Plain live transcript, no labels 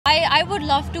I would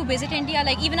love to visit India.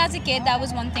 Like even as a kid, that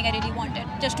was one thing I really wanted,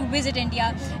 just to visit India.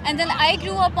 And then I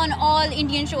grew up on all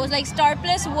Indian shows. Like Star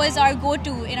Plus was our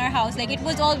go-to in our house. Like it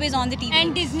was always on the TV.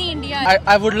 And Disney India.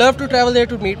 I would love to travel there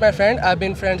to meet my friend. I've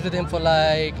been friends with him for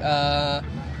like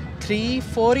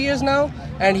 3-4 years now,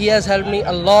 and he has helped me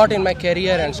a lot in my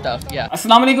career and stuff. Yeah.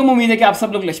 अस्सलाम वालेकुम, उम्मीद है कि आप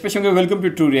सब लोग लशपेश होंगे। Welcome to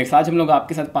true reacts. आज हम लोग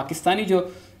आपके साथ पाकिस्तानी जो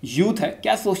यूथ है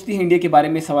क्या सोचती है इंडिया के बारे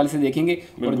में इस हवाले से देखेंगे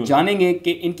और जानेंगे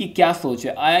कि इनकी क्या सोच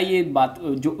है। आया ये बात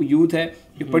जो यूथ है,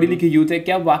 जो पढ़ी लिखी यूथ है,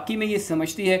 क्या वाकई में ये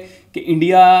समझती है कि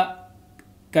इंडिया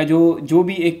का जो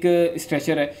भी एक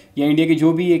स्ट्रेचर है या इंडिया की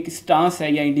जो भी एक स्टांस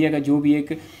है या इंडिया का जो भी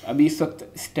एक अभी इस वक्त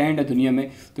स्टैंड है दुनिया में,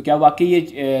 तो क्या वाकई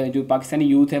ये जो पाकिस्तानी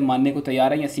यूथ है मानने को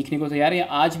तैयार है या सीखने को तैयार है या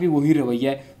आज भी वही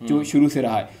रवैया है जो शुरू से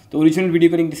रहा है। तो ओरिजिनल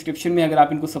वीडियो को लिंक डिस्क्रिप्शन में, अगर आप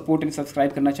इनको सपोर्ट एंड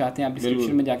सब्सक्राइब करना चाहते हैं आप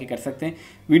डिस्क्रिप्शन में जाके कर सकते हैं।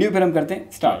 वीडियो फिर हम करते हैं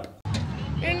start.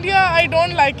 India, I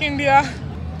don't like India.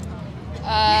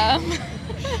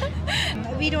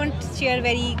 We don't share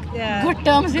very good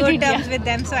terms with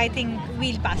them, so I think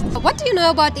we'll pass. What do you know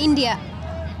about India?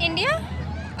 India,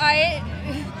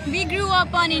 we grew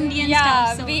up on Indian Yeah,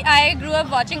 stuff. So. I grew up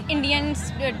watching Indian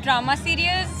drama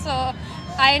series, so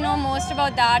I know most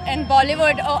about that. And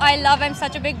Bollywood, I'm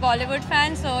such a big Bollywood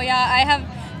fan, so yeah, I have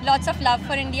lots of love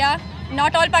for India.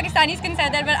 Not all Pakistanis can say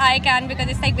that, but I can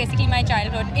because it's like basically my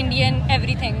childhood, Indian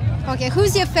everything. Okay,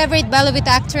 who's your favorite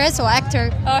Bollywood actress or actor?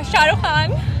 Shah Rukh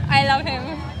Khan, I love him.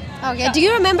 Okay, do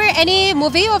you remember any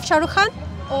movie of Shah Rukh Khan?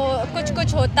 Oh, कुछ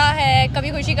कुछ होता है,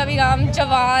 कभी खुशी कभी गम,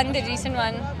 जवान, the recent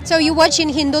one. So you watch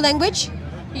in Hindu language?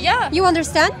 Yeah. You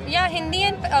understand? Yeah, Hindi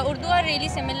and Urdu are really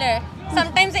similar.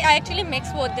 Sometimes I actually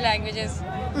mix both the languages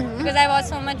because I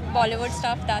watch so much Bollywood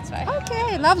stuff. That's why.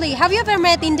 Okay, lovely. Have you ever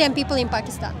met Indian people in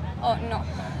Pakistan? Oh no,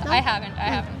 I haven't.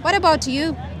 What about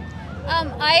you?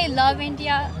 I love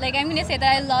India. Like I'm gonna say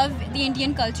that I love the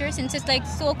Indian culture since it's like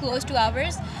so close to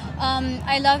ours.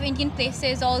 I love Indian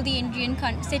places, all the Indian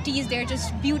cities. They're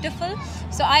just beautiful.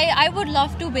 So I would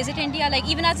love to visit India. Like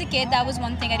even as a kid, that was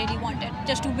one thing I really wanted,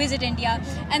 just to visit India.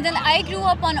 And then I grew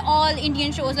up on all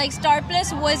Indian shows. Like Star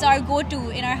Plus was our go-to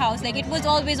in our house. Like it was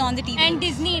always on the TV. And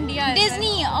Disney India.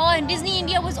 Disney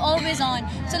India was always on.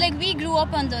 So like we grew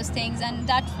up on those things, and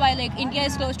that's why like India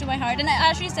is close to my heart. And I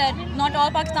actually said not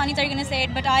all Pakistanis are gonna say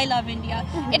it, but I love India.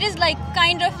 It is like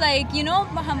kind of like, you know,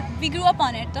 we grew up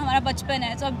on it. So हमारा बचपन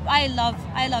है. So I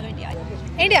love India.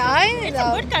 India, It's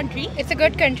a good country. It's a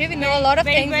good country. We know a lot of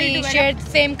very things. well We developed. share the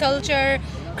same culture,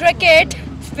 cricket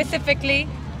specifically.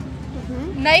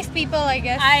 Nice people, I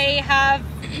guess. I have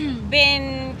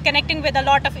been connecting with a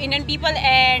lot of Indian people,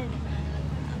 and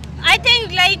I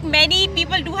think like many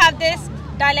people do have this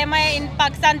dilemma in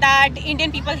Pakistan that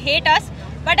Indian people hate us,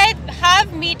 but I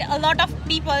have met a lot of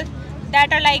people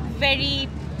that are like very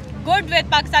good with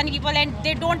Pakistani people and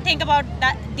they don't think about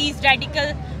these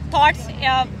radical thoughts,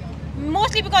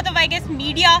 mostly because of I guess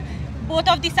media. Both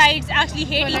of the sides actually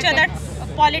hate each other,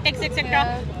 politics, etc.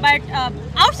 Yeah. But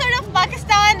outside of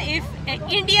Pakistan, if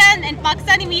Indian and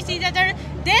Pakistani meet each other,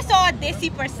 they saw a desi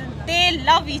person. They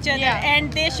love each other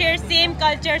and they share same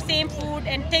culture, same food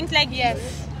and things like Yes.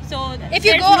 So If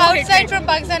you there's go no outside hatred. from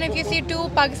Pakistan, if you see two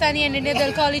Pakistani and Indian,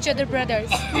 they'll call each other brothers,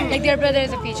 like they're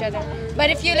brothers of each other. But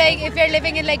if you're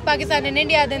living in like Pakistan and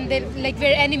India, then they're like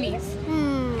we're enemies.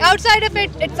 Outside of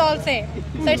it, it's all same.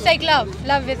 So it's like love.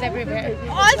 Love is everywhere.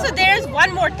 Also, there's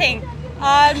one more thing.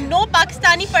 No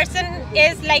Pakistani person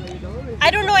is like,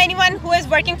 I don't know anyone who is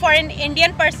working for an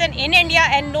Indian person in India,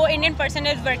 and no Indian person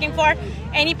is working for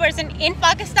any person in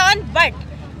Pakistan. But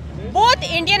both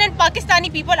Indian and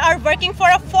Pakistani people are working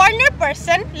for a foreigner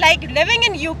person, like living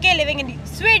in UK, living in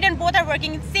Sweden. Both are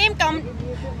working in same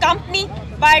company,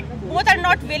 but both are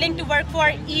not willing to work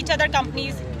for each other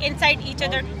companies inside each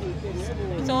other.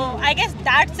 So I guess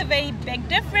that's a very big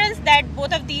difference, that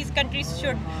both of these countries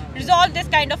should resolve this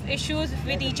kind of issues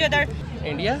with each other.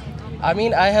 India? I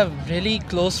mean, I have really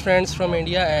close friends from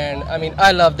India, and I mean,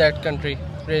 I love that country,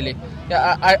 really.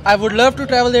 Yeah, I would love to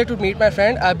travel there to meet my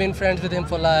friend. I've been friends with him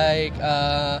for like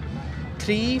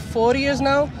 3-4 years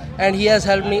now, and he has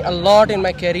helped me a lot in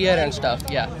my career and stuff.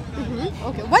 Yeah.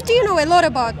 Okay, what do you know a lot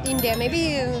about India? Maybe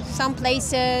some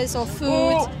places or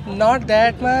food? Not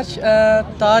that much.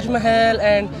 Taj Mahal,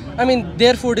 and I mean,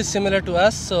 their food is similar to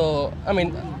us. So, I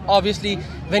mean, obviously,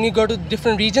 when you go to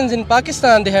different regions in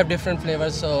Pakistan, they have different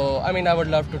flavors. So, I mean, I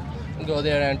would love to go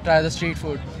there and try the street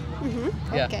food.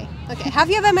 Yeah. Okay.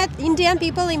 Have you ever met Indian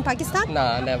people in Pakistan?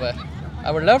 Nah, never.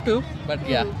 I would love to, but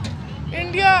yeah.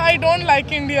 India, I don't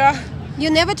like India. You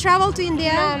never traveled to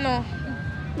India? No.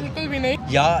 बिल्कुल भी नहीं.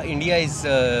 Yeah, India is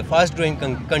fast growing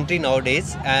country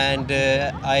nowadays, and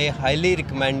I highly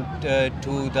recommend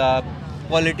to the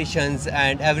politicians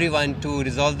and everyone to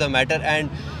resolve the matter and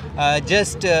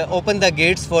just open the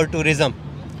gates for tourism.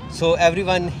 So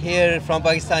everyone here from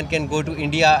Pakistan can go to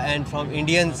India, and from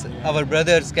Indians, our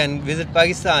brothers, can visit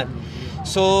Pakistan.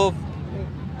 So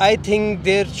I think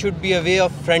there should be a way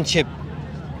of friendship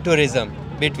tourism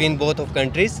between both of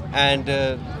countries, and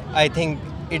I think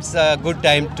it's a good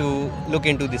time to look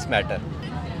into this matter.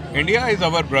 India is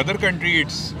our brother country.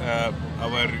 It's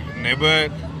our neighbor,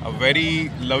 a very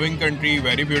loving country,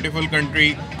 very beautiful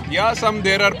country. Yeah,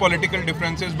 there are political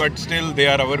differences, but still they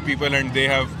are our people and they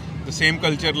have the same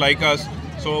culture like us.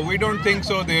 So we don't think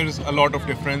so there's a lot of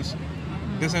difference.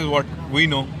 This is what we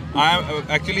know.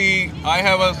 I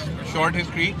have a short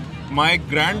history. My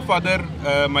grandfather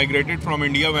migrated from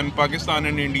India when Pakistan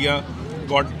and India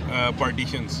got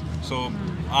partitions. So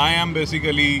I am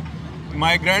basically,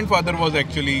 my grandfather was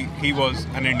he was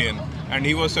an Indian and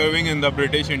he was serving in the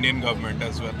British Indian government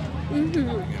as well.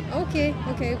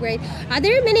 Okay, great. Are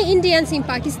there many Indians in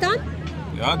Pakistan?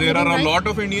 Yeah, there are a lot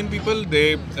of Indian people.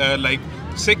 They like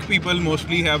Sikh people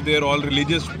mostly have their all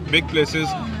religious big places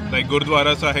like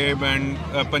Gurdwara Sahib and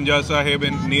Punjab Sahib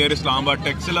in near Islamabad,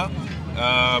 Taxila,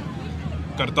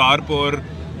 Kartarpur,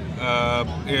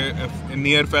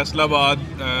 near Faisalabad.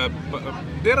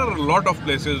 There are a lot of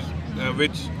places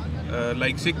which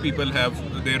like Sikh people have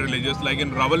their religious. Like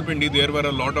in Rawalpindi, there were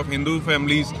a lot of Hindu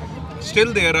families.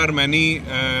 Still, there are many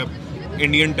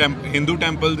Hindu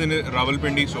temples in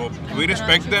Rawalpindi, so we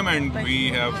respect them and we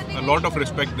have a lot of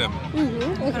respect them.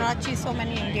 Karachi, so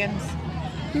many Indians.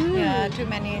 Yeah, too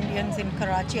many Indians in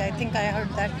Karachi. I think I heard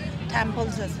that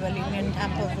temples as well, Indian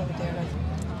temples over there as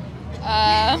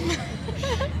well.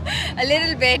 A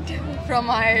little bit from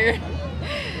our,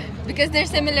 because they're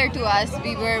similar to us.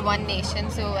 We were one nation,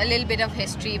 so a little bit of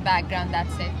history, background,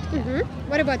 that's it.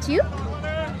 What about you?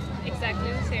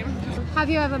 Exactly the same. Have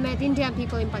you ever met Indian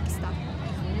people in Pakistan?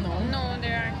 No,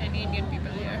 there aren't any Indian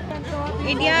people here.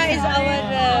 India is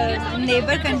our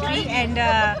neighbor country, and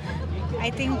I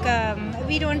think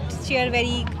we don't share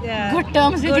very Good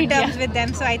terms with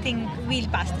them, so I think we'll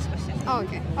pass this question.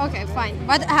 Okay, fine.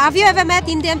 But have you ever met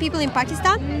Indian people in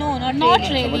Pakistan? No, not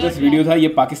really. जबरदस्त video था ये,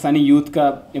 Pakistani youth का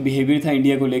behaviour था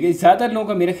India को लेके। ज़्यादातर लोगों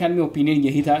का मेरे ख्याल में ओपिनियन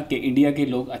यही था कि इंडिया के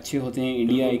लोग अच्छे होते हैं,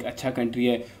 इंडिया एक अच्छा कंट्री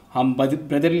है, हम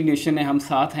ब्रदरली नेशन है, हम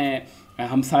साथ हैं,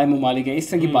 हम सारे ममालिक हैं, इस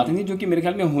तरह की बातें थी जो कि मेरे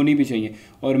ख्याल में होनी भी चाहिए।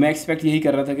 और मैं एक्सपेक्ट यही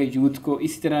कर रहा था कि यूथ को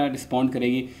इसी तरह रिस्पॉन्ड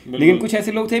करेगी, लेकिन कुछ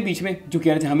ऐसे लोग थे बीच में जो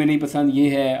कह रहे थे हमें नहीं पसंद, ये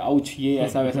है, आउच, ये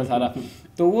ऐसा वैसा सारा।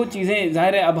 तो वो चीज़ें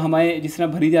ज़ाहिर है अब हमारे जिस तरह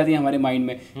भरी जाती हैं हमारे माइंड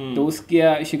में, तो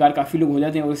उसके शिकार काफ़ी लोग हो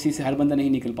जाते हैं और उस चीज़ से हर बंदा नहीं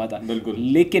निकल पाता।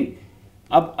 लेकिन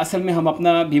अब असल में हम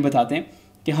अपना भी बताते हैं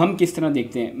कि हम किस तरह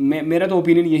देखते हैं। मेरा तो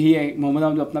ओपिनियन यही है, मोहम्मद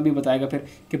अहमद अपना भी बताएगा फिर,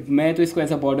 कि मैं तो इसको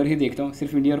एज अ बॉर्डर ही देखता हूँ,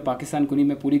 सिर्फ इंडिया और पाकिस्तान को नहीं,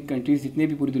 मैं पूरी कंट्रीज़ जितने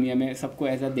भी पूरी दुनिया में सबको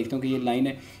ऐसा देखता हूँ कि ये लाइन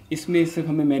है, इसमें सिर्फ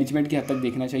हमें मैनेजमेंट की हद तक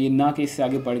देखना चाहिए, ना कि इससे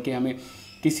आगे बढ़ के हमें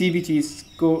किसी भी चीज़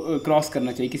को क्रॉस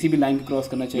करना चाहिए, किसी भी लाइन को क्रॉस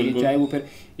करना चाहिए, चाहे वो फिर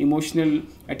इमोशनल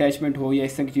अटैचमेंट हो या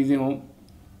इस तरह की चीज़ें हों,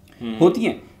 होती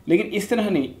हैं, लेकिन इस तरह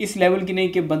नहीं, इस लेवल की नहीं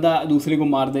कि बंदा दूसरे को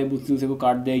मार दे, दूसरे को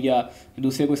काट दे या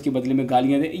दूसरे को इसके बदले में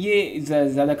गालियाँ दे, ये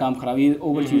ज़्यादा काम ख़राब, ये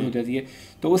ओवर चीज़ हो जाती है।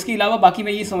 तो उसके अलावा बाकी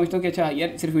मैं ये समझता हूँ कि अच्छा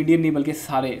यार सिर्फ इंडियन नहीं बल्कि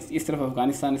सारे, इस तरफ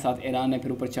अफगानिस्तान के साथ ईरान है,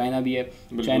 फिर ऊपर चाइना भी है,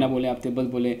 चाइना बोले आप तिब्बत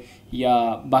बोले, या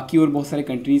बाकी और बहुत सारे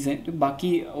कंट्रीज़ हैं जो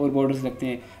बाकी और बॉर्डर्स लगते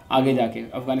हैं आगे जाके,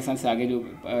 अफगानिस्तान से आगे जो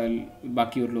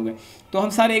बाकी और लोग हैं, तो हम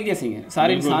सारे एक जैसे ही हैं,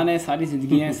 सारे इंसान हैं, सारी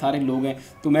ज़िंदगी हैं, सारे लोग हैं,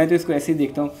 तो मैं तो इसको ऐसे ही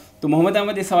देखता हूँ। तो मोहम्मद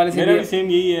अहमद इस हवाले से मेरा सेम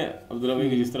यही है अब्दुल्ला भाई,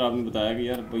 जिस तरह आपने बताया कि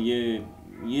यार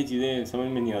ये चीज़ें समझ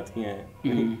में नहीं आती हैं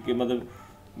कि मतलब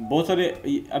बहुत सारे,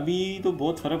 अभी तो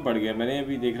बहुत फ़र्क पड़ गया। मैंने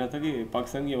अभी देख रहा था कि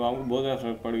पाकिस्तान की आवाम को बहुत ज़्यादा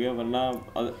फ़र्क पड़ गया, वरना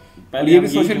पहले ये भी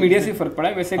सोशल मीडिया से फ़र्क पड़ा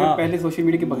है। वैसे अगर पहले सोशल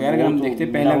मीडिया के बगैर अगर हम देखते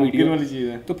पहला वीडियो वाली चीज़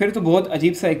है तो फिर तो बहुत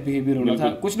अजीब सा एक बिहेवियर होना था।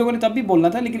 कुछ लोगों ने तब भी बोलना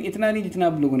था, लेकिन इतना नहीं जितना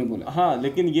अब लोगों ने बोला। हाँ,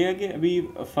 लेकिन ये है कि अभी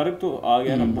फ़र्क तो आ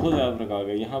गया ना, बहुत ज़्यादा फ़र्क आ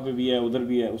गया, यहाँ पे भी है, उधर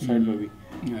भी है, उस साइड पर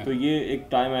भी। तो ये एक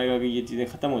टाइम आएगा कि ये चीज़ें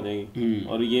ख़त्म हो जाएंगी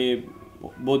और ये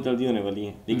बहुत जल्दी होने वाली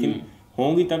हैं, लेकिन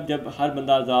होंगी तब जब हर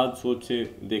बंदा आज़ाद सोच से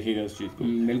देखेगा उस चीज़ को।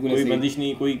 कोई बंदिश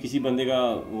नहीं, कोई किसी बंदे का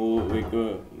वो एक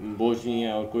बोझ नहीं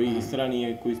है और कोई इस तरह नहीं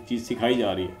है, कोई चीज़ सिखाई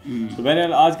जा रही है। तो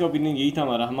बहरहाल आज का ओपिनियन यही था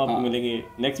हमारा। हम आपको मिलेंगे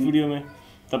नेक्स्ट वीडियो में,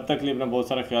 तब तक के लिए अपना बहुत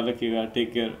सारा ख्याल रखिएगा।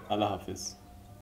 टेक केयर, अल्लाह हाफिज़।